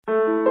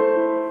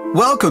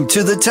Welcome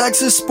to the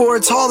Texas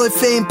Sports Hall of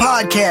Fame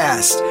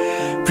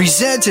podcast,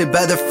 presented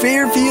by the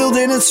Fairfield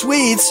Inn and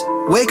Suites,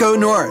 Waco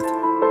North.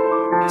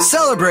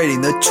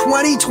 Celebrating the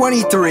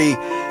 2023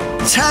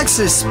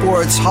 Texas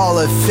Sports Hall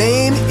of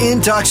Fame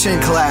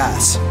induction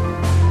class.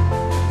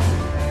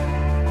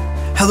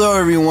 Hello,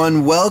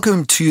 everyone.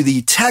 Welcome to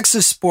the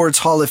Texas Sports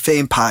Hall of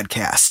Fame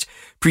podcast,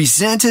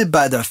 presented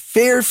by the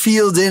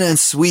Fairfield Inn and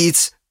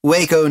Suites,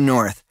 Waco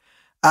North.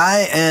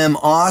 I am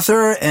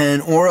author and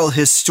oral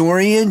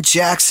historian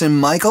Jackson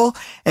Michael,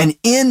 and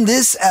in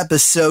this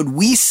episode,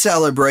 we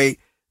celebrate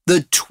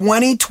the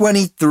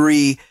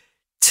 2023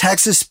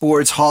 Texas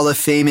Sports Hall of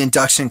Fame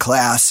induction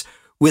class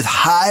with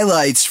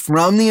highlights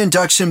from the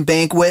induction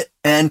banquet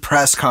and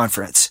press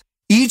conference.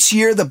 Each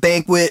year, the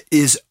banquet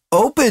is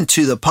open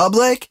to the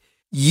public.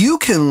 You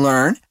can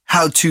learn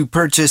how to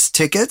purchase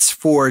tickets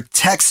for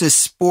Texas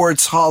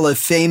Sports Hall of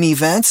Fame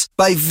events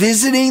by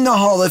visiting the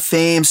Hall of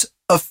Fame's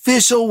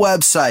official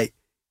website,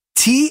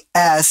 tshof.org.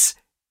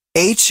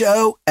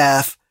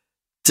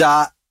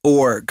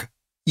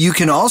 You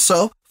can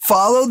also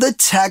follow the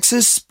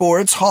Texas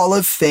Sports Hall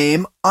of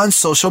Fame on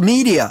social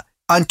media,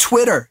 on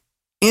Twitter,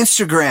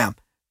 Instagram,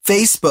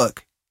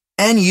 Facebook,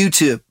 and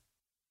YouTube.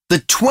 The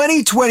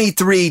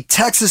 2023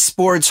 Texas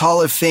Sports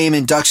Hall of Fame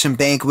induction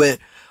banquet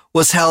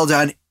was held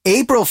on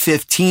April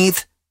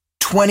 15th,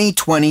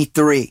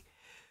 2023.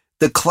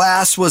 The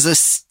class was a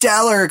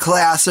stellar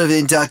class of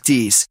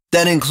inductees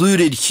that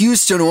included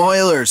Houston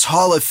Oilers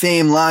Hall of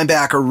Fame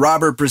linebacker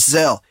Robert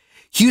Brazile,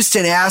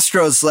 Houston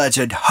Astros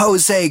legend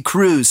Jose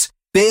Cruz,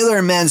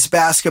 Baylor men's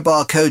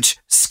basketball coach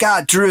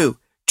Scott Drew,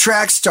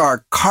 track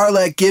star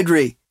Carlette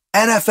Guidry,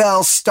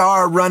 NFL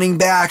star running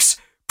backs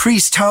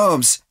Priest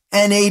Holmes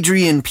and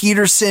Adrian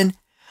Peterson,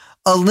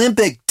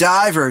 Olympic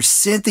diver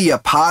Cynthia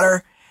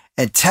Potter,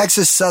 and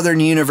Texas Southern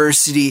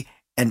University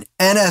and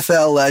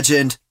NFL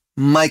legend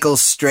Michael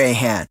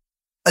Strahan.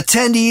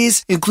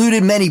 Attendees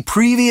included many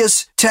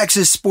previous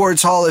Texas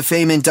Sports Hall of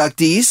Fame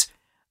inductees,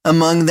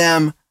 among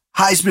them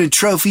Heisman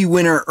Trophy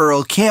winner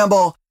Earl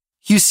Campbell,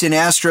 Houston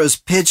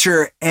Astros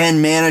pitcher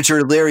and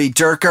manager Larry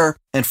Dierker,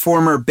 and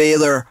former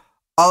Baylor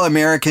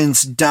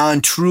All-Americans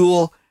Don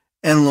Truhl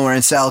and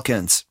Lawrence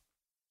Elkins.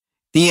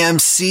 The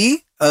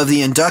MC of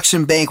the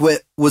induction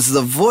banquet was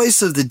the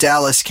voice of the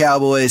Dallas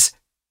Cowboys,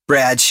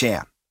 Brad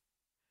Sham.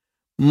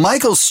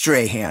 Michael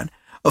Strahan,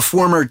 a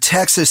former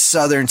Texas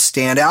Southern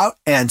standout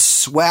and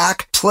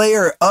SWAC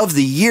Player of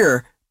the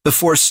Year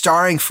before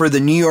starring for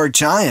the New York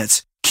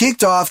Giants,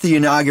 kicked off the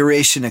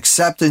inauguration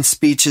acceptance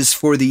speeches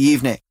for the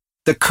evening.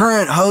 The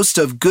current host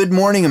of Good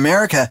Morning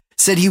America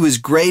said he was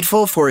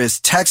grateful for his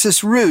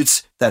Texas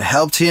roots that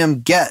helped him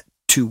get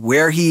to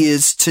where he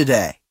is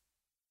today.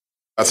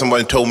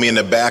 Somebody told me in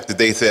the back that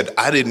they said,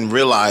 I didn't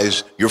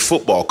realize your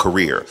football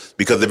career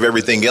because of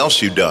everything else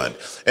you've done.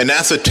 And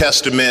that's a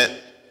testament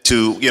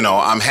to,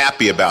 I'm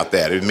happy about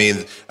that. It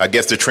means, I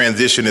guess the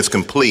transition is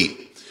complete.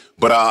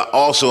 But I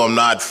also am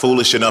not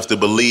foolish enough to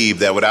believe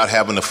that without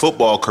having the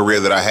football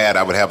career that I had,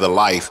 I would have the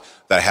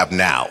life that I have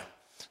now.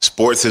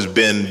 Sports has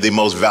been the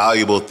most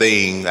valuable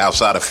thing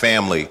outside of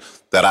family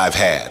that I've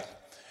had.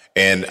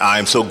 And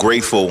I'm so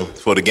grateful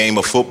for the game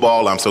of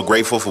football. I'm so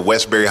grateful for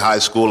Westbury High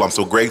School. I'm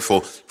so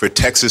grateful for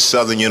Texas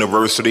Southern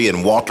University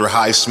and Walter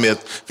Highsmith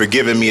for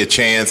giving me a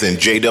chance, and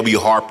J.W.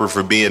 Harper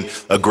for being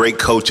a great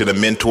coach and a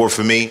mentor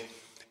for me.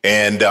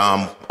 And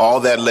all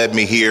that led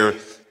me here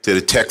to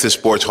the Texas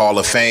Sports Hall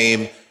of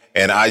Fame.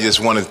 And I just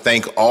want to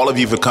thank all of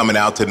you for coming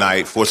out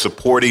tonight, for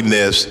supporting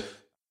this.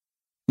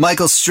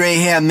 Michael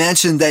Strahan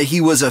mentioned that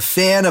he was a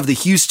fan of the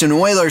Houston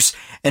Oilers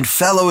and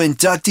fellow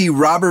inductee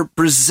Robert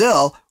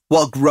Brazile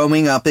while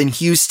growing up in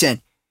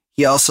Houston.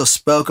 He also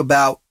spoke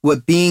about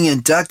what being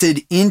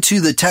inducted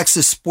into the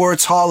Texas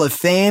Sports Hall of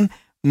Fame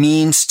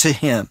means to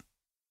him.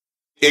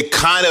 It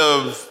kind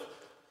of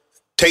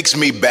takes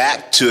me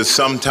back to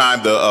some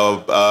time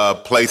of a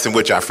place in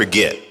which I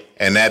forget,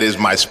 and that is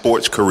my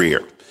sports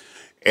career.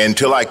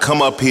 Until I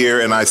come up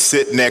here and I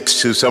sit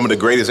next to some of the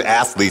greatest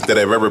athletes that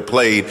have ever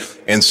played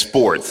in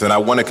sports. And I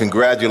want to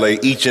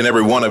congratulate each and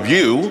every one of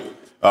you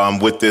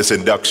with this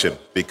induction,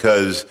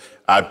 because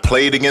I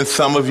played against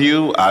some of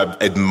you.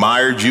 I've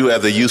admired you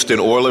as a Houston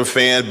Oilers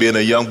fan, being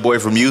a young boy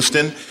from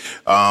Houston.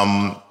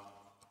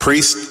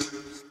 Priest,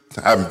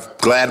 I'm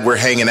glad we're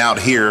hanging out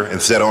here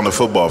instead on the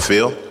football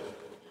field.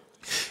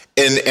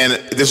 And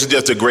this is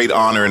just a great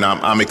honor, and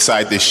I'm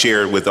excited to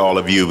share it with all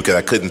of you because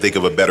I couldn't think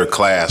of a better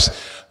class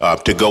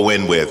to go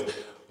in with.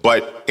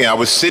 But I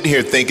was sitting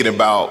here thinking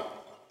about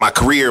my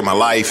career, my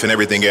life, and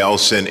everything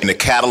else, and the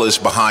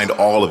catalyst behind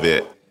all of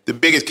it. The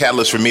biggest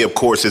catalyst for me, of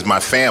course, is my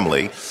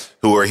family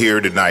who are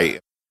here tonight.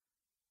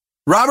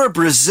 Robert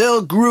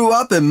Brazile grew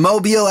up in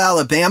Mobile,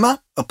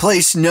 Alabama, a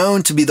place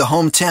known to be the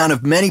hometown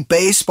of many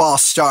baseball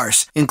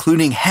stars,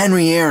 including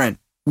Henry Aaron,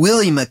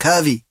 Willie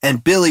McCovey,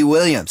 and Billy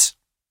Williams.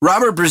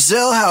 Robert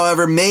Brazile,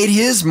 however, made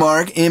his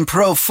mark in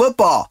pro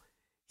football.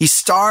 He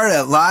starred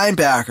at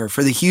linebacker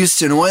for the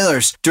Houston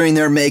Oilers during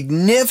their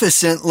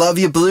magnificent Love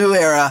You Blue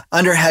era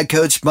under head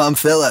coach Bum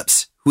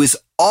Phillips, who is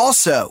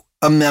also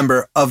a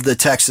member of the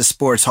Texas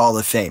Sports Hall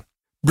of Fame.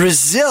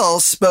 Brazil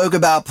spoke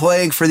about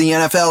playing for the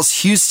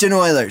NFL's Houston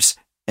Oilers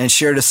and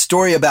shared a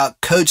story about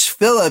Coach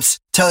Phillips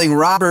telling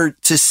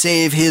Robert to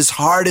save his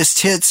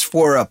hardest hits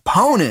for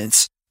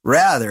opponents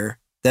rather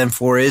than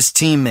for his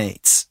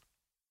teammates.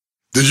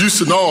 The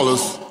Houston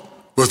Oilers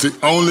was the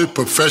only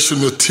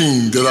professional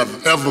team that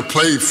I've ever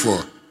played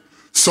for.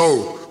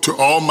 So, to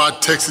all my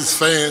Texas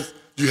fans,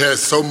 you had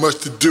so much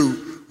to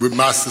do with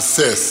my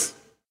success.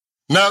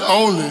 Not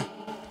only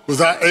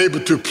was I able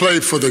to play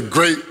for the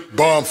great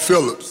Bob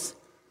Phillips,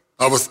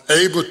 I was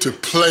able to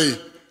play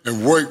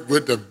and work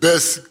with the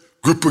best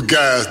group of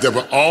guys that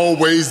will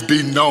always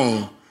be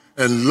known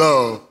and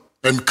loved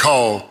and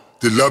called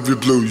the Lovely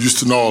Blue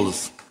Houston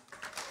Oilers.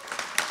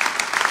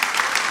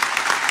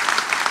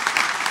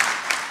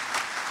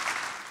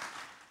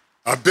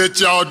 I bet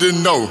y'all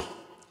didn't know,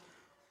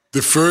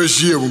 the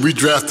first year when we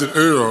drafted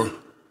Earl,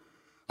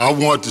 I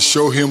wanted to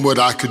show him what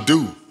I could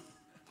do.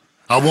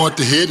 I wanted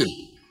to hit him.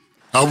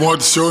 I wanted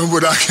to show him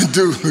what I could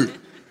do.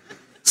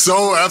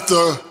 So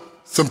after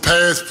some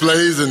pass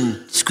plays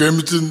and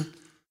scrimmaging,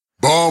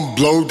 Baum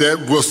blowed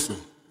that whistle,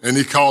 and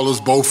he called us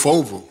both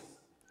over.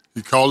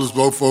 He called us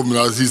both over,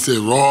 and he said,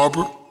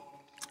 "Robert?"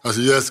 I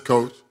said, "Yes,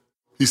 Coach."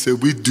 He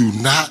said, "We do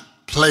not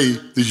play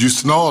the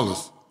Houston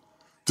Oilers.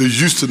 The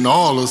Houston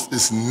Oilers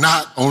is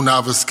not on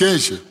our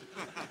schedule.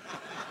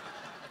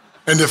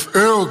 And if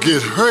Earl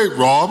gets hurt,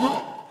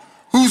 Robert,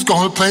 who's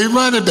going to play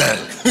running back?"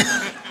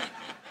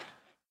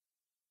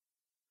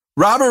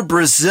 Robert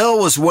Brazil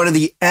was one of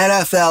the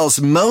NFL's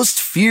most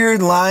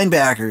feared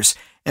linebackers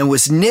and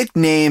was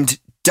nicknamed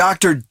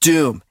Dr.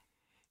 Doom.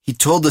 He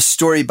told the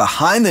story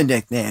behind the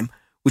nickname,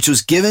 which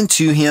was given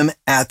to him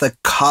at the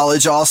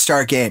College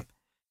All-Star Game.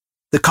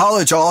 The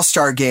College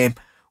All-Star Game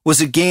was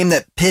a game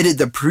that pitted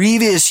the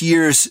previous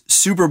year's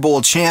Super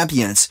Bowl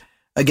champions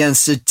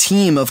against a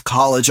team of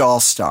college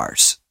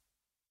All-Stars.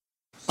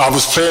 I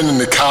was playing in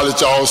the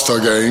College All-Star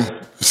Game.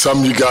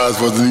 Some of you guys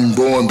wasn't even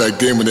born back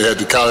then when they had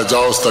the College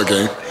All-Star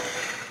Game.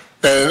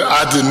 And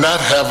I did not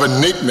have a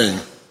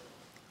nickname.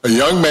 A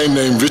young man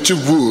named Richard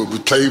Wood, who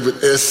played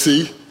with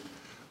SC,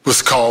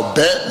 was called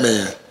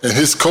Batman, and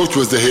his coach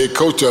was the head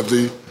coach of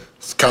the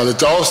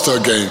College All-Star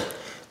Game.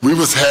 We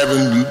was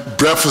having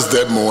breakfast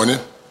that morning.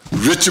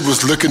 Richard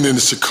was looking in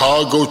the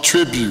Chicago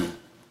Tribune.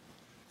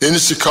 In the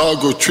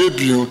Chicago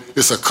Tribune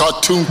is a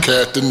cartoon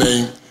character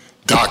named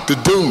Dr.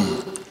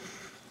 Doom.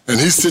 And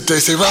he sit there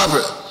and say,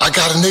 "Robert, I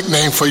got a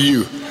nickname for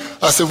you."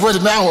 I said,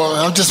 "What now?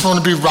 I just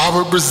want to be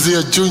Robert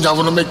Brazil Jr. I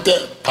want to make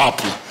that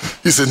popular."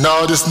 He said,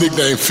 "No, this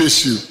nickname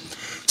fits you."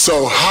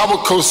 So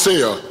Howard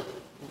Cosell,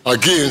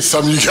 again,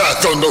 some of you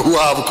guys don't know who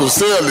Howard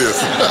Cosell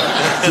is.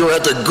 You'll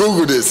have to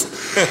Google this.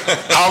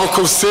 Howard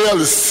Cosell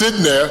is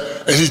sitting there,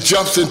 and he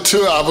jumps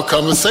into our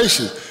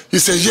conversation. He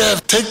says, "Yeah,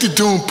 take the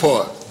Doom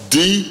part,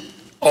 D-O-O-M."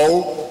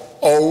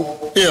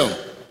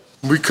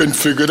 We couldn't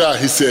figure it out.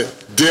 He said,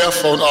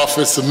 "Death on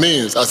offensive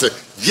means." I said,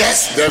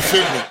 "Yes, that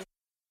fit me."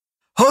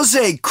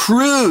 Jose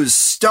Cruz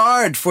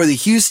starred for the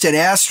Houston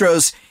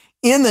Astros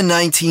in the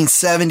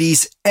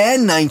 1970s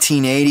and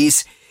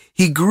 1980s.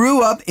 He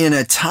grew up in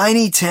a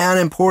tiny town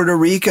in Puerto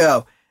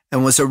Rico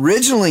and was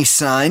originally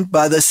signed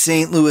by the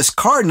St. Louis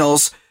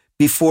Cardinals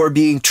before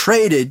being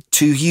traded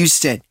to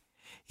Houston.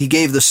 He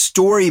gave the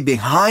story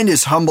behind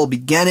his humble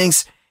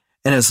beginnings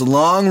and his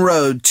long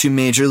road to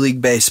Major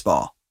League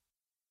Baseball.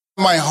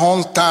 My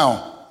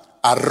hometown,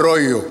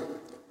 Arroyo,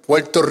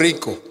 Puerto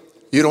Rico,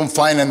 you don't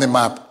find in the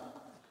map.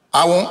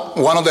 I'm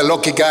one of the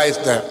lucky guys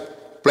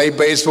that played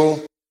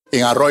baseball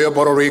in Arroyo,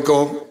 Puerto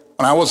Rico.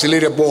 When I was a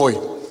little boy,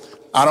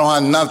 I don't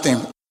have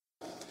nothing.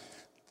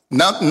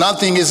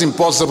 Nothing is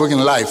impossible in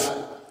life.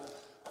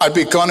 I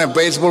became a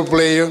baseball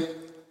player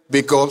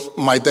because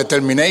my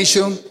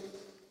determination,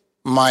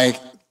 my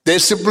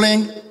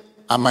discipline,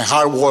 and my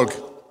hard work.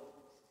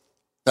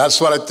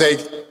 That's what I take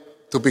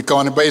to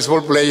become a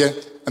baseball player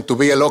and to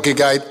be a lucky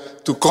guy,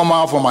 to come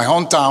out from my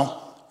hometown,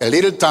 a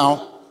little town.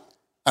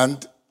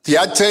 And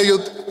I tell you,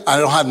 I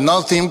don't have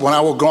nothing when I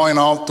was growing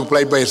up to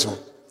play baseball.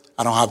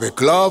 I don't have a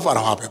glove, I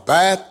don't have a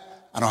bat,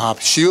 I don't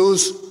have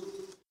shoes.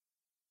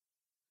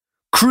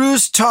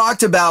 Cruz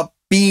talked about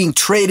being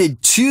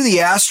traded to the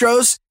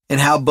Astros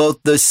and how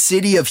both the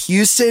city of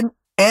Houston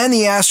and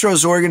the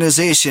Astros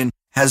organization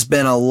has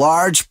been a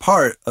large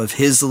part of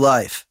his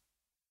life.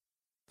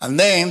 And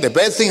then the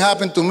best thing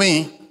happened to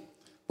me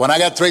when I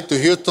got traded to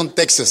Houston,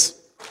 Texas.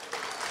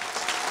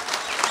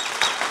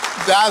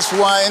 That's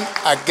when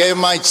I gave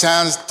my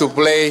chance to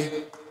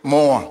play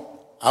more.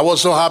 I was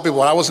so happy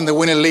when I was in the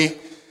winning league.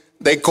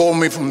 They called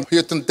me from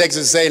Houston, Texas,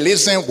 and say,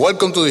 "Listen,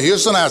 welcome to the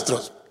Houston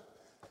Astros."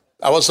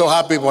 I was so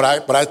happy when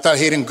I started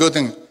hitting good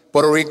in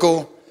Puerto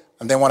Rico.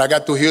 And then when I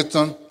got to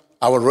Houston,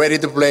 I was ready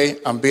to play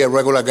and be a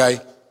regular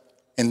guy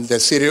in the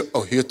city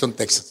of Houston,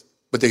 Texas,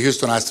 with the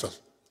Houston Astros.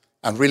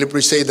 I really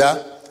appreciate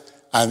that.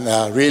 And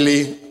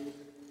really,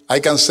 I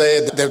can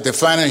say that the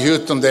fans in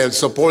Houston, the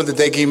support that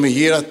they give me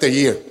year after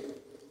year.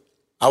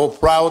 I was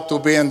proud to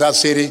be in that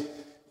city,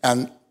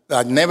 and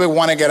I never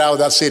want to get out of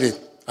that city.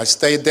 I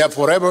stayed there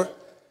forever.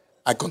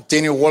 I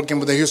continue working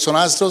with the Houston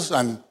Astros,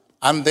 and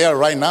I'm there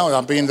right now.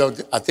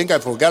 I think I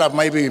forgot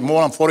maybe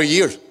more than 40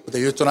 years with the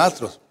Houston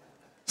Astros.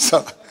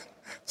 So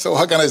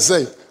what can I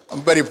say?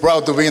 I'm very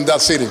proud to be in that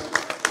city.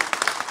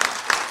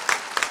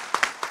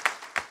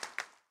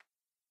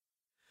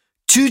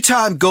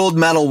 Two-time gold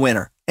medal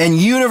winner and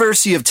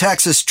University of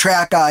Texas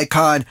track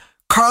icon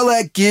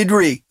Carlette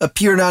Guidry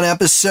appeared on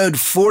episode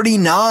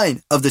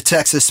 49 of the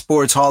Texas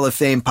Sports Hall of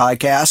Fame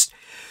podcast.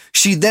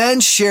 She then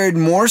shared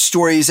more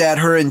stories at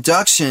her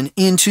induction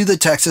into the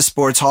Texas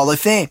Sports Hall of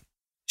Fame.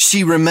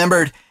 She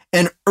remembered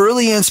an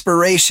early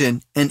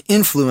inspiration and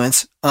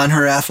influence on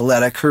her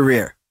athletic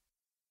career.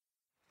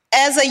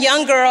 As a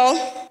young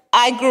girl,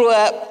 I grew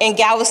up in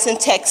Galveston,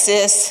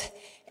 Texas,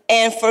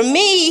 and for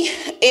me,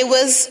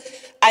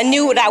 I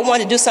knew that I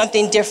wanted to do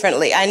something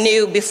differently. I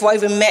knew before I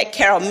even met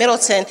Carol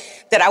Middleton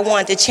that I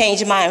wanted to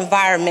change my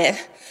environment.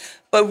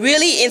 But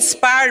really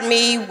inspired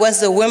me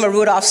was the Wilma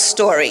Rudolph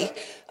story.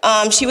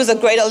 She was a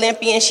great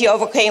Olympian. She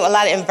overcame a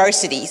lot of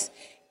adversities.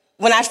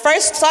 When I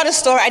first saw the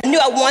story, I knew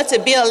I wanted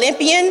to be an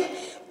Olympian,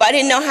 but I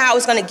didn't know how I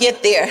was going to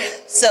get there.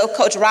 So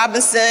Coach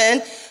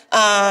Robinson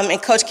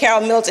and Coach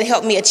Carol Middleton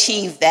helped me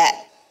achieve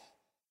that.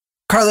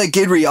 Carlette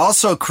Guidry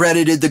also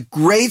credited the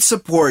great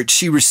support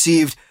she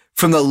received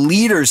from the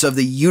leaders of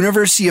the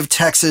University of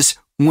Texas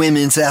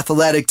Women's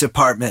Athletic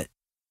Department.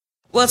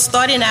 Well,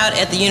 starting out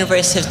at the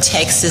University of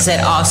Texas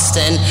at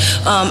Austin,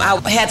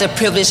 I had the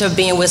privilege of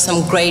being with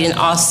some great and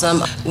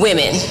awesome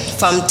women,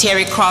 from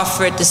Terry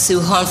Crawford to Sue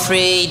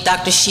Humphrey,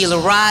 Dr. Sheila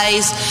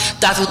Rice,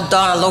 Dr.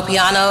 Donna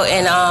Lopiano,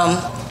 and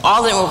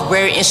all of them were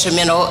very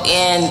instrumental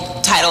in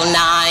Title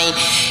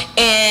IX.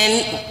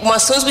 And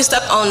as soon as we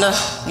stepped on the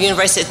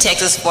University of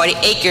Texas 40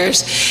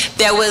 acres,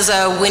 there was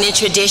a winning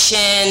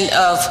tradition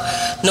of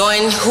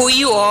knowing who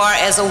you are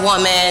as a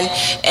woman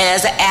and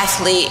as an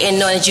athlete, and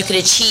knowing that you could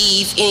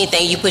achieve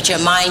anything you put your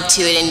mind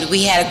to it. And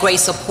we had a great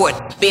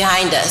support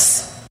behind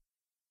us.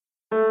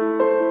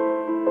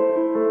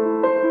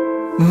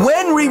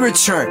 When we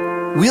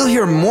return, we'll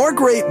hear more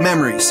great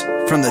memories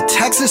from the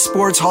Texas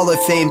Sports Hall of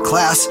Fame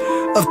class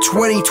of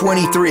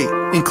 2023,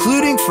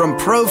 including from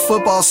pro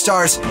football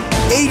stars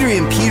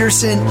Adrian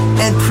Peterson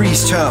and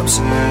Priest Holmes,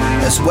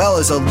 as well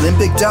as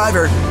Olympic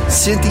diver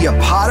Cynthia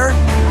Potter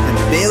and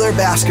Baylor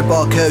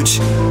basketball coach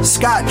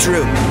Scott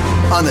Drew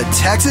on the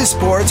Texas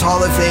Sports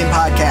Hall of Fame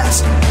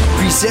podcast,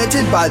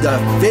 presented by the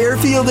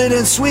Fairfield Inn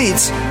and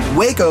Suites,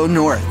 Waco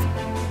North.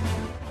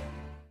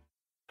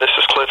 This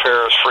is Cliff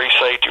Harris, free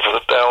safety for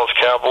the Dallas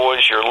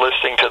Cowboys. You're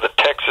listening to the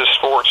Texas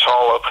Sports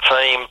Hall of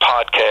Fame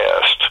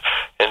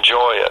podcast.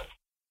 Enjoy it.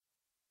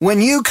 When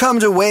you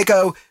come to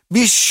Waco,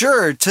 be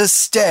sure to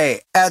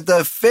stay at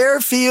the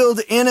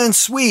Fairfield Inn and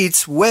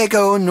Suites,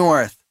 Waco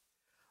North.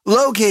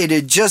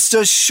 Located just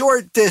a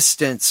short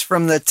distance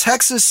from the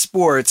Texas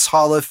Sports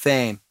Hall of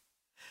Fame.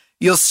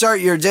 You'll start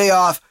your day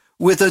off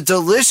with a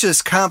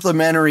delicious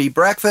complimentary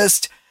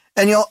breakfast,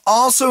 and you'll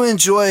also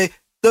enjoy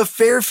the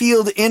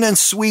Fairfield Inn and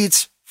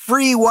Suites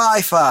free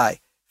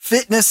Wi-Fi,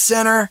 fitness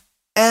center,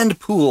 and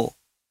pool.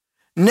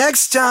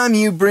 Next time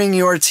you bring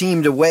your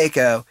team to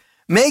Waco,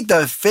 make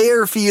the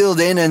Fairfield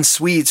Inn and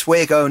Suites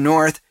Waco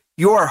North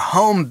your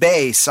home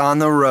base on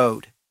the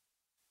road.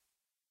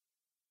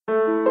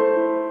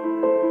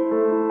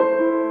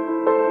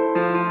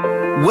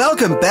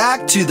 Welcome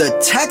back to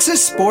the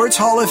Texas Sports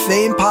Hall of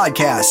Fame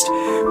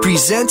podcast,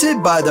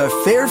 presented by the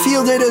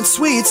Fairfield Inn and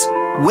Suites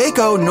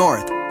Waco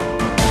North.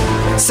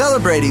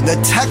 Celebrating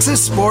the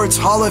Texas Sports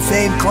Hall of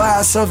Fame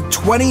class of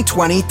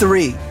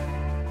 2023.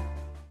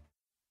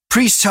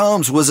 Priest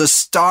Holmes was a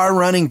star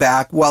running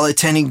back while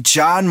attending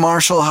John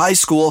Marshall High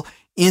School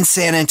in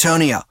San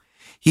Antonio.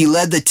 He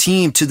led the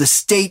team to the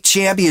state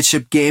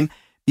championship game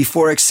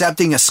before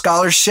accepting a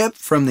scholarship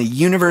from the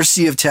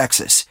University of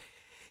Texas.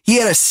 He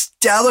had a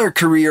stellar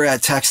career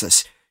at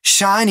Texas,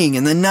 shining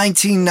in the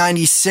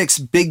 1996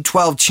 Big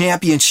 12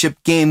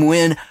 championship game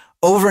win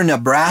over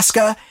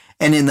Nebraska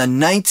and in the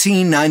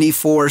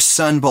 1994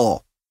 Sun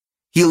Bowl.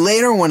 He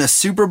later won a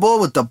Super Bowl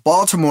with the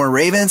Baltimore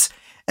Ravens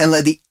and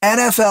led the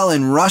NFL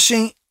in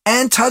rushing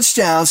and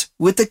touchdowns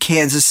with the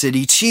Kansas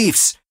City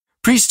Chiefs.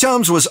 Priest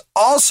Holmes was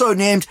also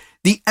named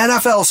the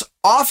NFL's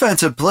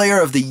Offensive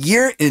Player of the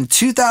Year in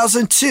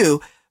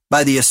 2002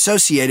 by the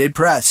Associated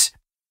Press.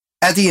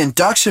 At the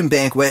induction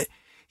banquet,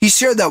 he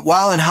shared that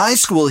while in high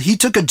school, he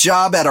took a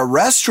job at a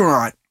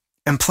restaurant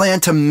and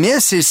planned to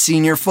miss his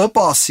senior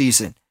football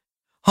season.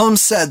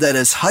 Holmes said that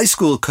his high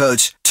school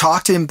coach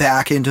talked him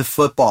back into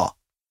football.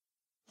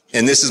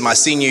 And this is my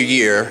senior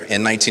year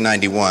in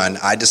 1991.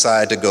 I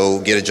decided to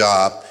go get a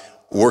job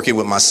working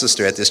with my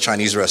sister at this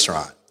Chinese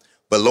restaurant.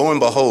 But lo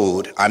and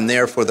behold, I'm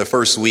there for the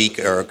first week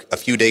or a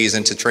few days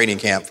into training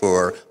camp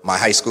for my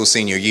high school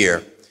senior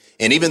year.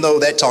 And even though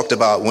that talked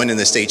about winning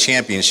the state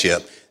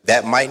championship,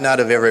 that might not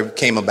have ever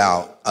came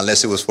about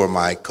unless it was for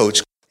my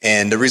coach.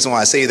 And the reason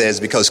why I say that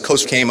is because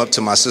coach came up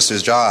to my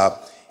sister's job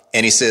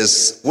and he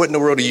says, "What in the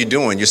world are you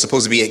doing? You're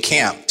supposed to be at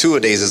camp. 2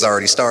 days has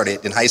already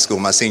started in high school,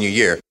 my senior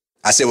year."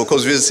 I said, "Well,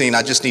 Coach Visiting,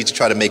 I just need to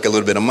try to make a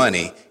little bit of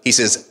money." He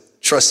says,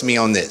 "Trust me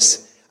on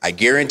this. I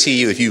guarantee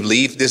you if you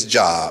leave this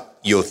job,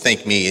 you'll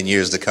thank me in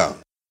years to come."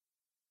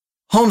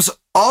 Holmes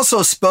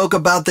also spoke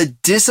about the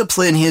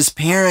discipline his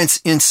parents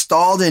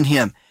installed in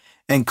him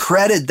and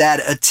credited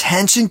that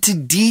attention to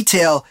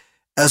detail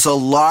as a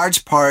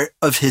large part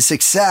of his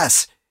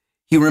success.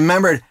 He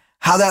remembered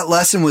how that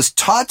lesson was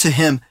taught to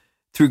him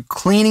through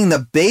cleaning the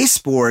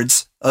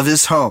baseboards of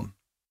his home.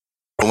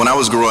 When I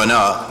was growing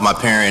up, my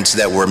parents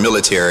that were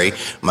military,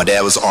 my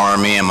dad was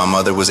Army and my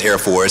mother was Air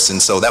Force,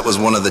 and so that was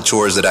one of the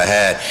chores that I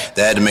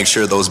had to make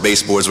sure those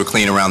baseboards were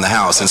clean around the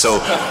house. And so,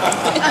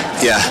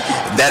 yeah,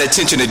 that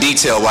attention to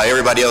detail while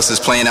everybody else is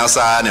playing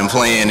outside and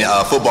playing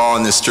football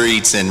in the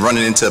streets and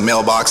running into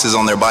mailboxes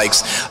on their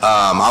bikes,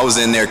 I was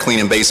in there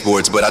cleaning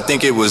baseboards. But I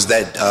think it was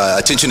that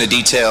attention to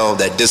detail,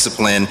 that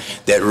discipline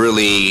that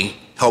really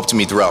helped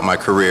me throughout my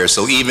career.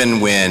 So even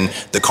when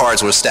the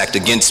cards were stacked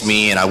against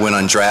me and I went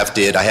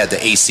undrafted, I had the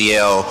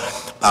ACL,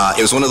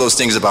 it was one of those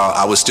things about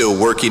I was still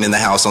working in the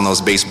house on those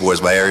baseboards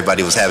while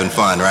everybody was having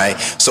fun, right?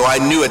 So I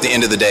knew at the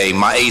end of the day,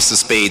 my ace of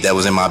spade that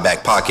was in my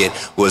back pocket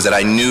was that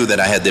I knew that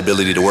I had the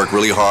ability to work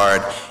really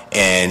hard,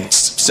 and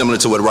similar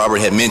to what Robert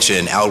had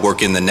mentioned,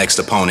 outworking the next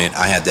opponent,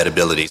 I had that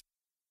ability.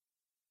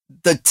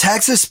 The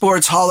Texas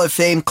Sports Hall of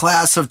Fame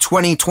class of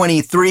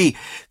 2023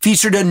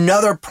 featured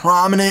another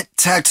prominent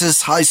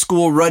Texas high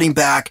school running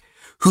back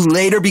who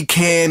later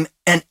became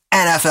an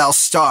NFL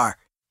star.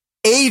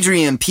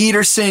 Adrian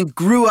Peterson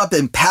grew up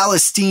in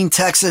Palestine,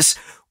 Texas,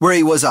 where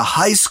he was a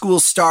high school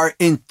star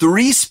in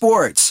 3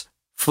 sports: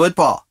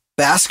 football,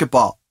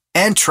 basketball,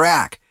 and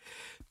track.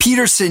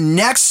 Peterson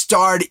next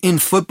starred in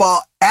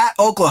football at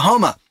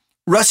Oklahoma,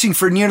 rushing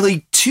for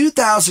nearly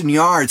 2,000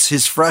 yards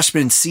his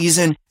freshman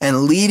season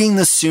and leading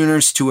the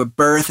Sooners to a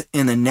berth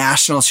in the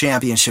national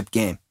championship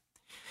game.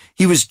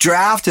 He was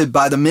drafted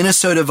by the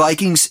Minnesota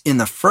Vikings in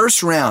the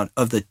first round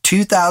of the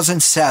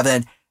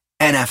 2007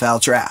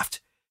 NFL Draft.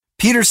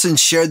 Peterson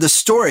shared the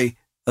story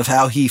of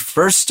how he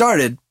first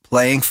started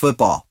playing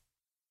football.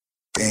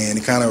 And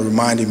it kind of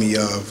reminded me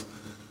of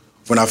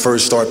when I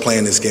first started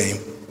playing this game.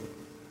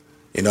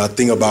 You know, I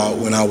think about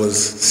when I was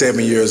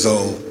 7 years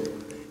old.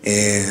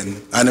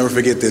 And I never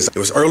forget this. It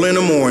was early in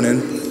the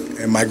morning,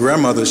 and my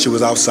grandmother, she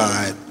was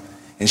outside,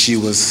 and she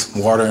was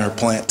watering her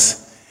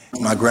plants.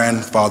 My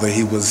grandfather,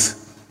 he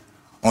was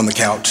on the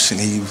couch,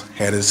 and he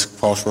had his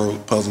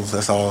crossword puzzles.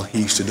 That's all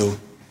he used to do.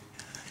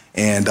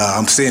 And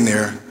I'm sitting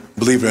there.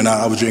 Believe it or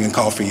not, I was drinking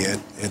coffee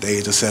at the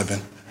age of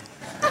 7.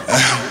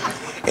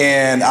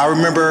 And I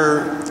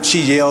remember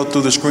she yelled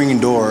through the screen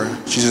door.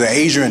 She said,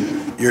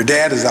 "Adrian, your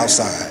dad is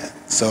outside."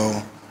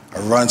 So I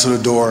run to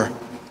the door.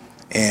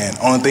 And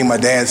only thing my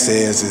dad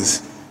says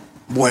is,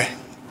 "Boy,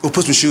 go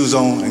put some shoes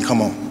on and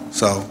come on."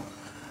 So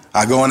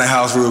I go in the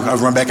house, I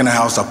run back in the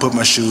house, I put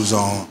my shoes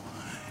on,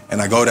 and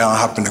I go down,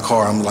 hop in the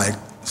car. I'm like,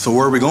 "So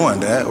where are we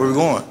going, Dad? Where are we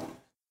going?"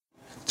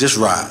 Just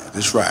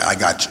ride, I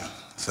got you."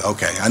 So,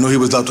 okay, I knew he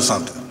was up to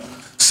something.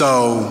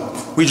 So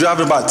we drive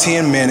about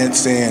 10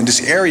 minutes, and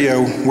this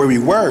area where we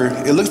were,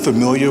 it looked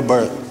familiar,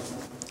 but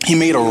he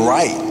made a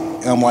right.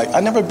 And I'm like,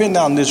 I've never been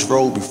down this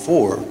road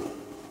before,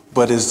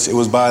 but it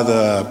was by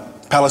the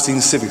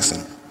Palestine Civic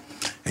Center.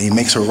 And he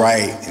makes a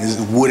right in this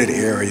wooded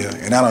area,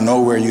 and out of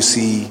nowhere you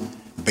see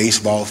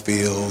baseball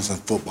fields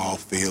and football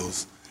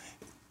fields.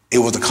 It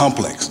was the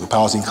complex, the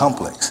Palestine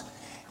complex.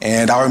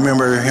 And I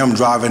remember him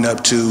driving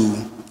up to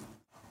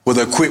where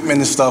the equipment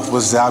and stuff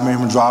was. I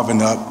remember him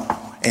driving up,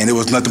 and it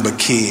was nothing but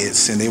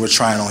kids, and they were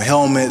trying on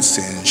helmets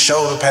and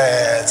shoulder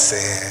pads.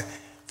 And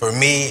for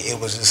me, it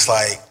was just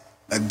like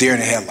a deer in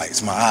the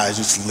headlights. My eyes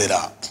just lit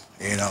up,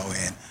 you know.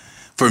 And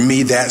for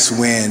me, that's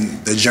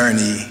when the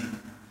journey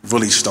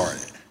really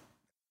started.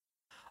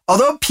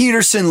 Although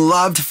Peterson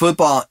loved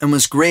football and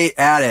was great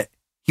at it,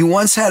 he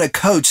once had a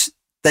coach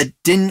that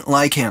didn't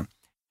like him.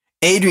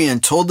 Adrian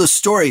told the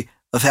story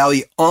of how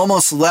he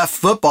almost left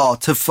football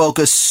to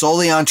focus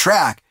solely on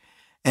track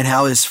and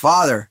how his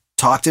father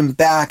talked him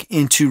back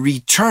into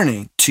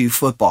returning to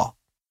football.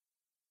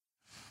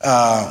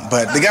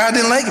 But the guy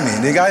didn't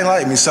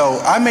like me. So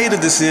I made a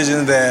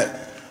decision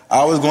that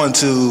I was going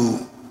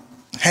to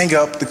hang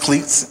up the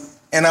cleats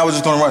and I was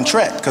just going to run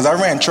track, because I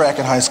ran track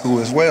in high school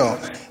as well.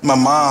 My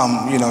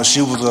mom, you know,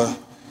 she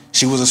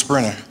was a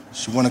sprinter.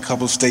 She won a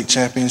couple of state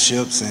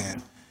championships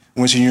and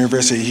went to the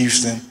University of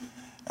Houston.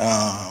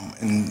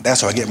 And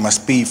that's where I get my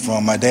speed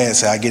from. My dad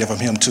said I get it from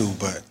him too,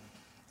 but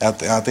I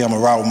think I'm going to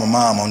ride with my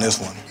mom on this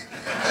one.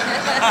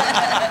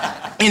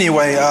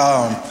 Anyway,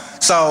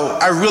 so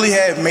I really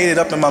had made it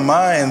up in my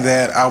mind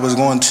that I was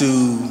going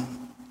to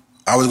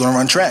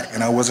run track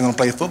and I wasn't going to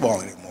play football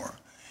anymore.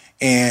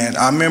 And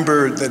I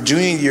remember the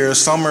junior year,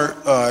 summer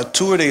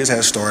tour days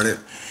had started,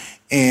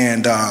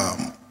 and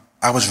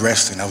I was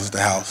resting. I was at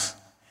the house.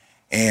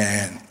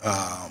 And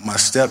my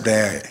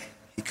stepdad,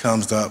 he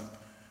comes up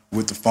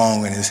with the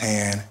phone in his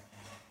hand,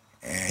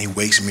 and he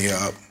wakes me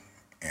up.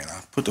 And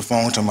I put the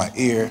phone to my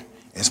ear, and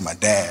it's my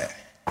dad.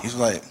 He's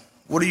like,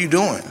 "What are you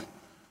doing?"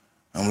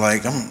 I'm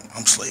like, I'm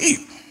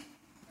asleep.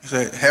 He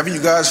said, "Haven't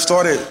you guys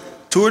started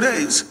tour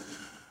days?"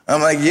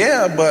 I'm like,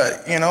 "Yeah,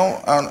 but, you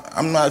know,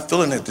 I'm not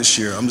feeling it this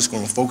year. I'm just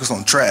going to focus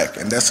on track,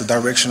 and that's the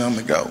direction I'm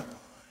going to go."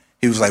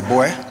 He was like,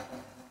 "Boy,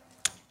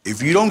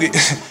 if you don't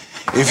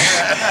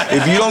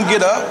If you don't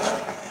get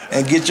up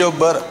and get your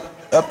butt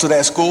up to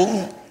that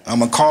school, I'm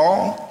going to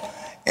call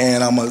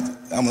and I'm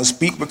gonna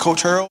speak with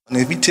Coach Harold. And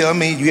if he tell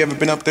me you haven't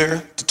been up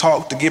there to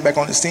talk to get back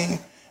on this team,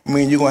 I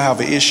mean, you're going to have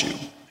an issue.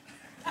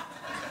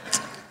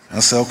 I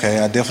said, okay,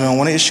 I definitely don't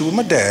want an issue with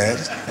my dad.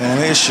 I don't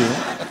want an issue.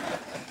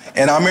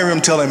 And I remember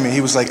him telling me,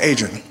 he was like,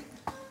 Adrian,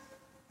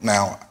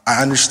 now,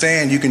 I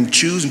understand you can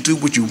choose and do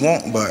what you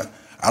want, but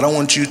I don't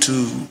want you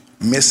to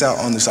miss out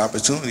on this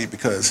opportunity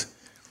because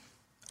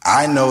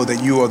I know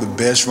that you are the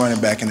best running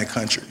back in the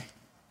country.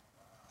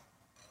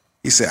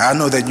 He said, I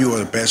know that you are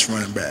the best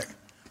running back,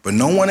 but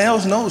no one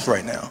else knows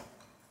right now.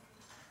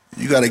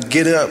 You got to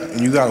get up and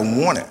you got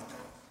to want it.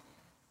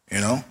 You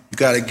know, you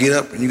got to get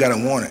up and you got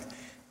to want it.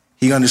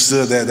 He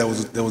understood that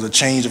there was a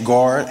change of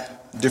guard,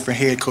 different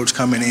head coach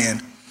coming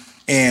in.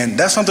 And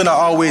that's something I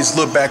always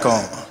look back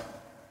on,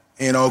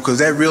 you know, because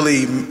that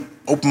really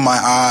opened my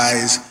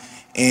eyes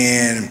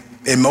and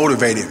it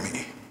motivated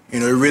me. You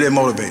know, it really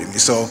motivated me.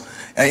 So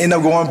I ended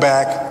up going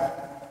back.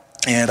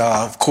 And,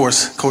 of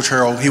course, Coach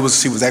Harold, he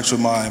was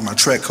actually my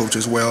track coach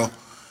as well,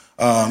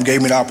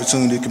 gave me the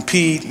opportunity to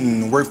compete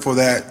and work for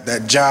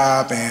that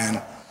job.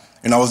 And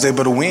I was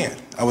able to win.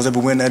 I was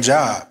able to win that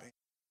job.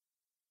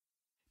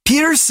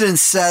 Peterson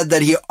said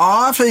that he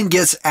often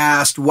gets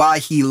asked why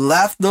he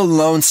left the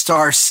Lone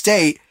Star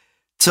State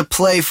to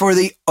play for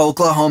the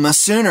Oklahoma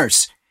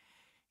Sooners.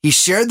 He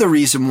shared the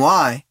reason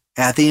why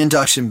at the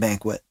induction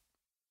banquet.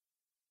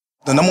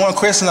 The number one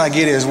question I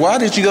get is, why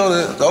did you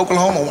go to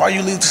Oklahoma? Why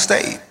you leave the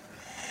state?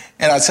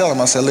 And I tell him,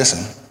 I said,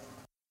 listen,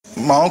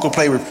 my uncle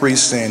played with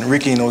Priest and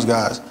Ricky and those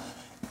guys.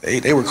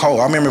 They were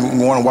cold. I remember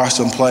going to watch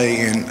them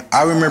play, and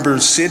I remember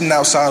sitting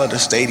outside of the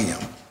stadium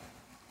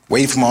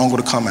waiting for my uncle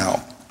to come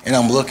out. And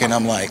I'm looking,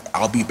 I'm like,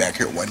 I'll be back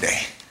here one day.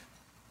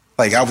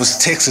 Like, I was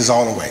Texas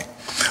all the way.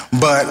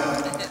 But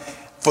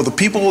for the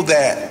people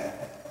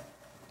that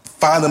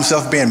find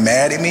themselves being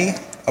mad at me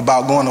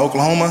about going to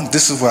Oklahoma,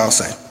 this is what I'll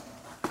say.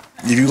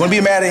 If you're going to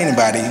be mad at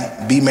anybody,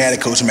 be mad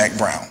at Coach Mack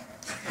Brown.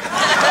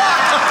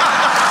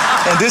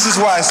 And this is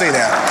why I say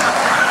that.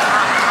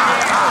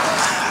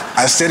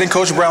 I sat in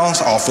Coach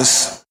Brown's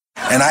office,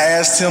 and I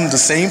asked him the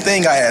same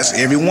thing I asked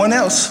everyone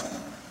else.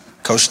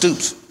 Coach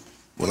Stoops,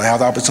 will I have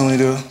the opportunity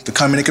to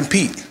come in and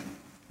compete?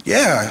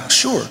 Yeah,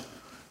 sure.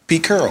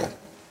 Pete Carroll,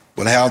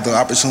 will I have the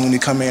opportunity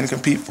to come in and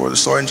compete for the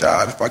starting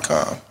job if I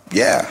come?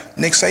 Yeah.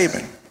 Nick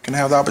Saban, can I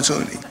have the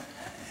opportunity?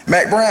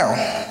 Mack Brown,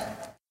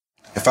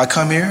 if I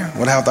come here,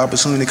 will I have the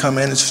opportunity to come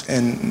in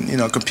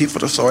and compete for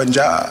the starting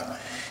job?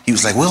 He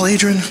was like, well,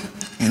 Adrian,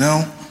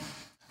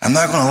 I'm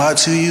not going to lie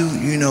to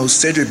you.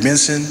 Cedric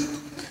Benson,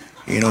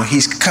 he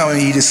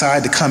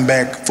decided to come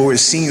back for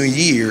his senior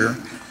year.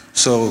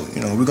 So,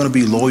 we're going to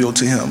be loyal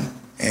to him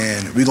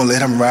and we're going to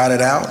let him ride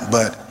it out.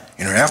 But,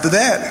 after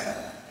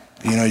that,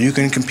 you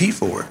can compete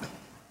for it.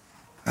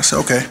 I said,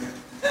 okay,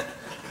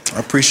 I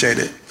appreciate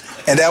it.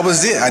 And that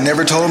was it. I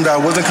never told him that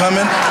I wasn't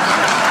coming.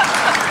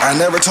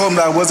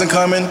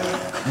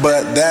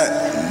 But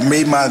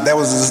that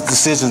was the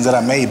decisions that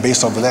I made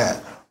based off of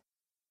that.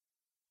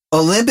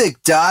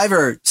 Olympic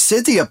diver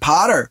Cynthia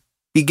Potter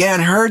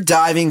began her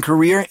diving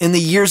career in the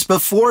years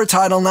before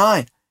Title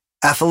IX.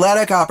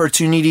 Athletic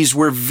opportunities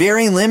were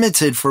very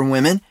limited for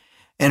women,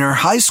 and her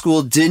high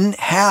school didn't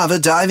have a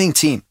diving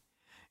team.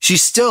 She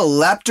still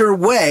leapt her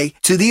way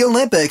to the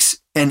Olympics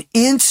and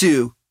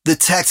into the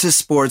Texas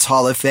Sports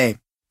Hall of Fame.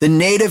 The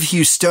native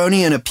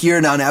Houstonian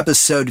appeared on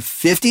episode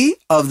 50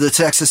 of the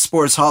Texas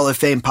Sports Hall of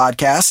Fame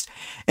podcast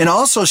and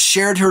also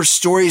shared her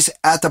stories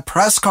at the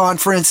press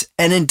conference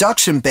and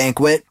induction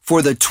banquet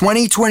for the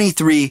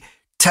 2023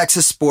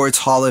 Texas Sports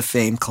Hall of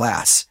Fame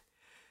class.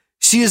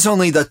 She is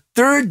only the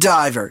third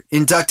diver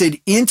inducted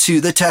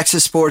into the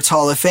Texas Sports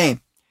Hall of Fame.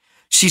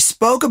 She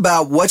spoke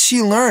about what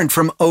she learned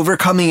from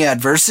overcoming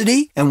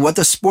adversity and what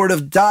the sport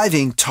of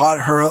diving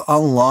taught her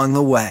along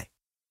the way.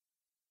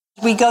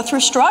 We go through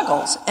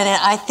struggles, and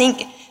I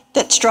think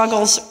that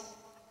struggles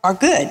are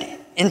good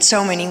in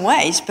so many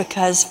ways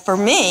because for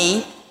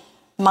me,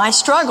 my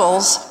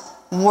struggles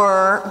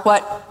were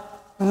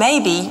what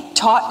maybe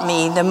taught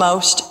me the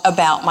most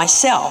about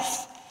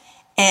myself.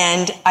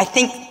 And I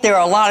think there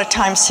are a lot of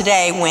times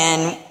today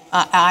when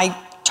I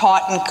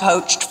taught and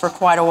coached for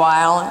quite a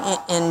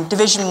while in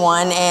Division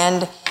I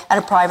and at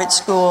a private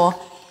school,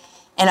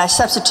 and I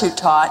substitute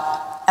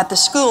taught at the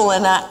school,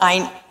 and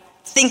I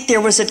think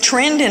there was a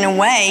trend in a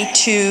way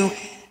to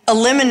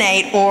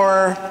eliminate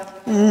or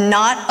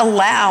not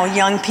allow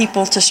young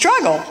people to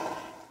struggle.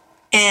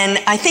 And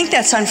I think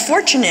that's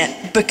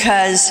unfortunate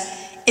because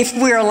if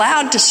we're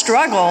allowed to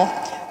struggle,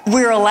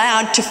 we're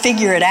allowed to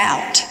figure it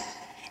out.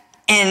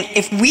 And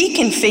if we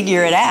can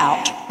figure it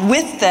out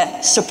with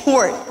the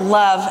support,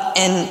 love,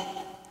 and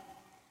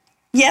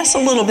yes, a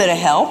little bit of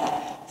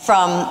help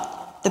from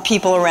the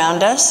people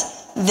around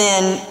us,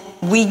 then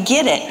we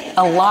get it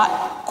a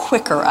lot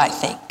quicker, I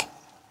think.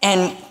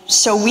 And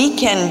so we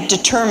can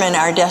determine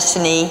our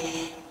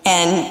destiny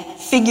and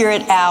figure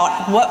it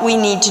out, what we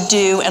need to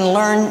do, and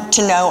learn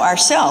to know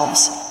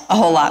ourselves a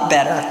whole lot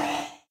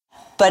better.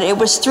 But it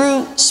was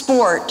through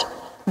sport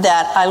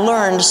that I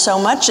learned so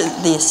much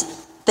of these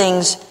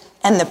things,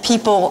 and the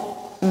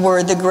people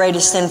were the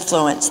greatest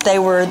influence. They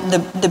were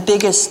the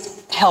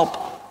biggest help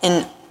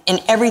in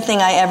everything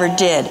I ever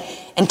did.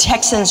 And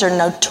Texans are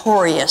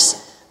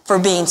notorious for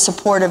being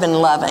supportive and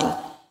loving.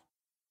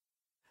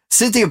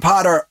 Cynthia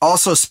Potter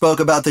also spoke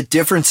about the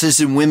differences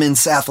in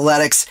women's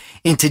athletics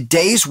in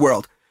today's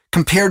world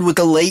compared with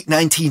the late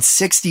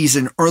 1960s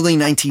and early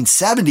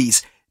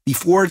 1970s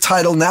before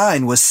Title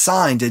IX was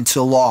signed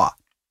into law.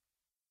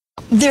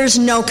 There's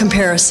no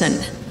comparison.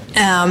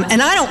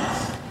 And I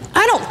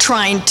don't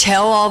try and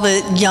tell all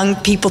the young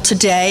people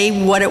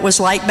today what it was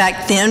like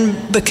back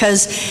then,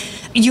 because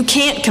you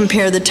can't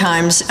compare the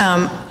times.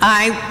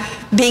 I,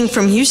 being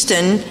from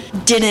Houston,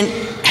 didn't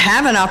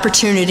have an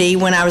opportunity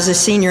when I was a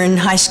senior in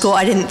high school,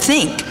 I didn't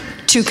think,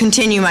 to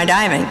continue my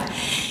diving.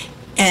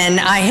 And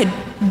I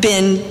had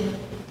been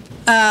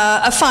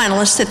a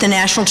finalist at the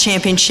national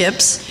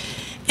championships,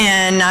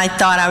 and I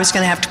thought I was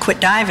going to have to quit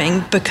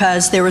diving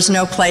because there was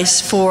no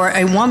place for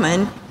a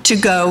woman to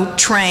go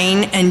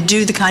train and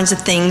do the kinds of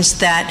things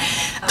that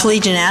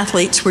collegiate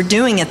athletes were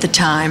doing at the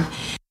time.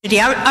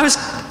 I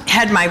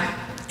had my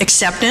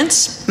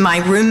acceptance, my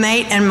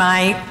roommate, and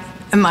my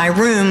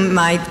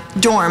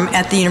dorm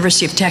at the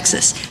University of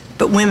Texas,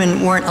 but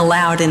women weren't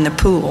allowed in the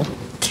pool.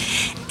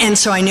 And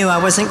so I knew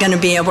I wasn't going to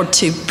be able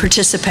to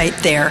participate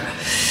there.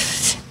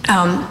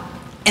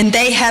 And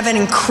they have an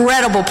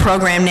incredible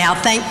program now.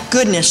 Thank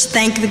goodness,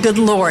 thank the good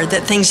Lord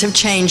that things have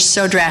changed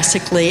so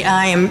drastically.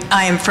 I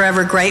am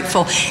forever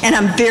grateful, and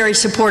I'm very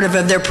supportive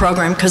of their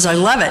program because I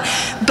love it.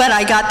 But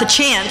I got the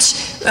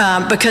chance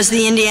because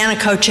the Indiana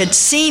coach had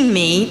seen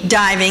me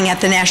diving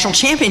at the national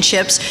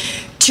championships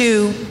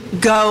to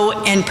go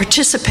and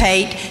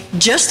participate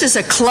just as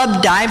a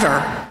club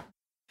diver.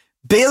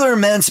 Baylor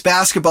men's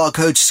basketball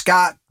coach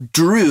Scott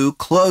Drew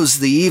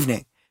closed the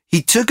evening.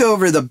 He took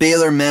over the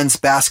Baylor men's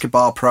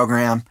basketball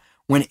program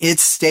when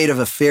its state of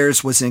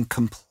affairs was in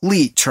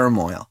complete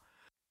turmoil.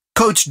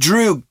 Coach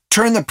Drew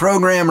turned the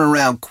program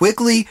around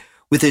quickly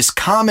with his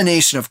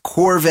combination of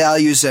core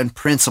values and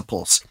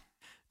principles.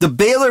 The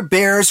Baylor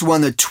Bears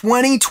won the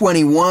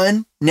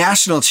 2021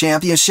 national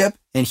championship,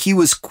 and he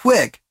was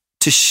quick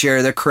to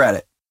share the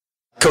credit.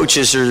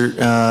 Coaches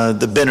are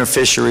the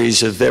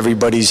beneficiaries of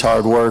everybody's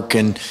hard work,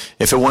 and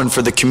if it wasn't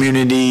for the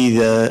community,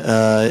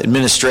 the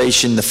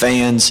administration, the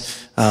fans,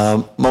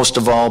 most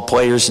of all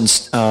players and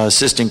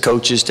assistant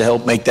coaches to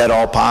help make that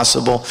all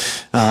possible.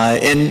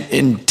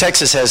 And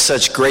Texas has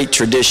such great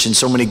tradition,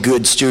 so many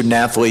good student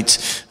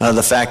athletes.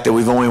 The fact that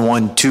we've only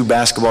won 2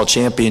 basketball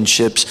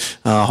championships,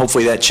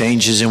 hopefully that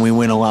changes and we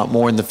win a lot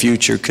more in the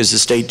future because the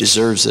state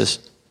deserves this.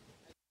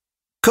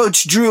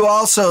 Coach Drew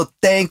also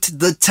thanked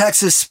the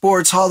Texas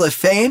Sports Hall of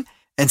Fame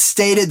and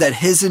stated that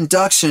his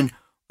induction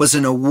was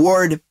an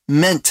award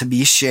meant to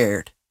be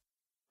shared.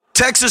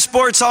 Texas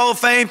Sports Hall of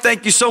Fame,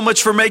 thank you so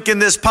much for making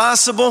this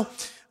possible.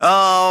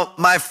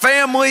 My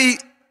family,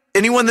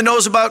 anyone that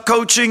knows about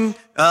coaching,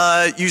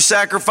 you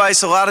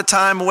sacrifice a lot of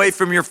time away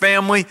from your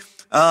family.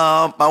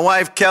 My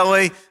wife,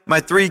 Kelly,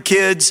 my 3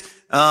 kids,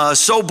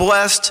 so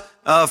blessed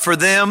for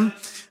them.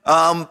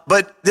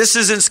 But this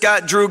isn't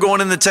Scott Drew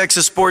going in the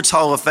Texas Sports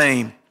Hall of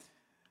Fame.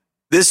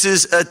 This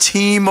is a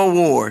team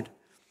award.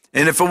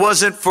 And if it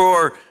wasn't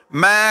for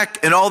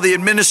Mac and all the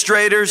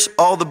administrators,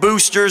 all the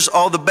boosters,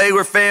 all the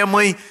Baylor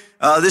family,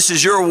 this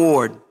is your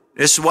award.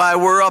 This is why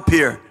we're up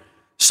here.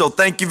 So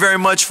thank you very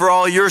much for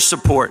all your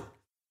support.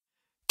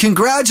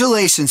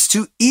 Congratulations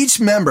to each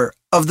member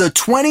of the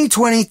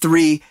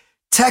 2023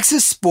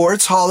 Texas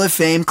Sports Hall of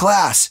Fame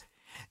class.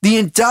 The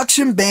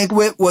induction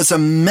banquet was a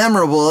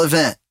memorable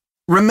event.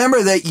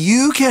 Remember that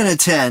you can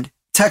attend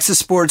Texas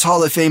Sports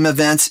Hall of Fame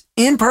events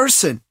in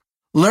person.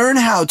 Learn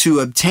how to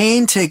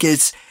obtain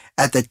tickets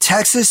at the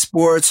Texas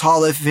Sports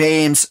Hall of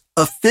Fame's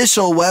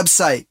official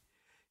website,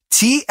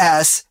 tshof.org.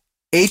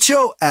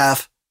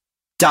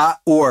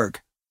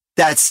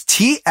 That's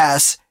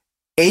tshof.org.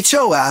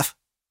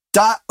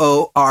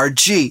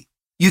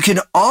 You can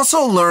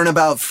also learn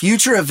about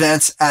future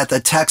events at the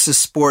Texas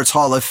Sports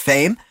Hall of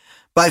Fame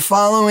by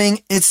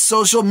following its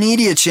social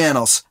media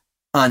channels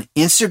on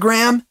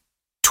Instagram,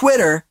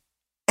 Twitter,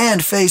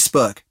 and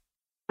Facebook.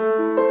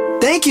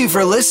 Thank you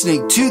for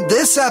listening to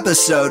this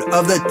episode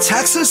of the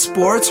Texas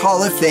Sports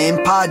Hall of Fame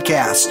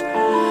podcast.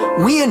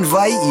 We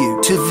invite you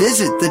to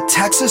visit the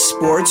Texas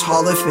Sports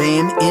Hall of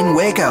Fame in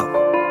Waco.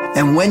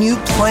 And when you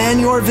plan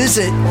your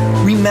visit,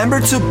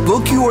 remember to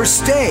book your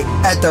stay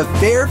at the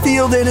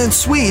Fairfield Inn and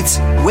Suites,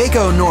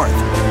 Waco North,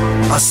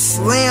 a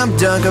slam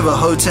dunk of a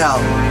hotel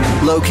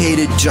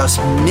located just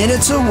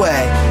minutes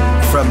away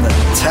from the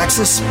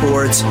Texas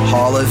Sports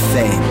Hall of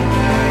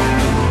Fame.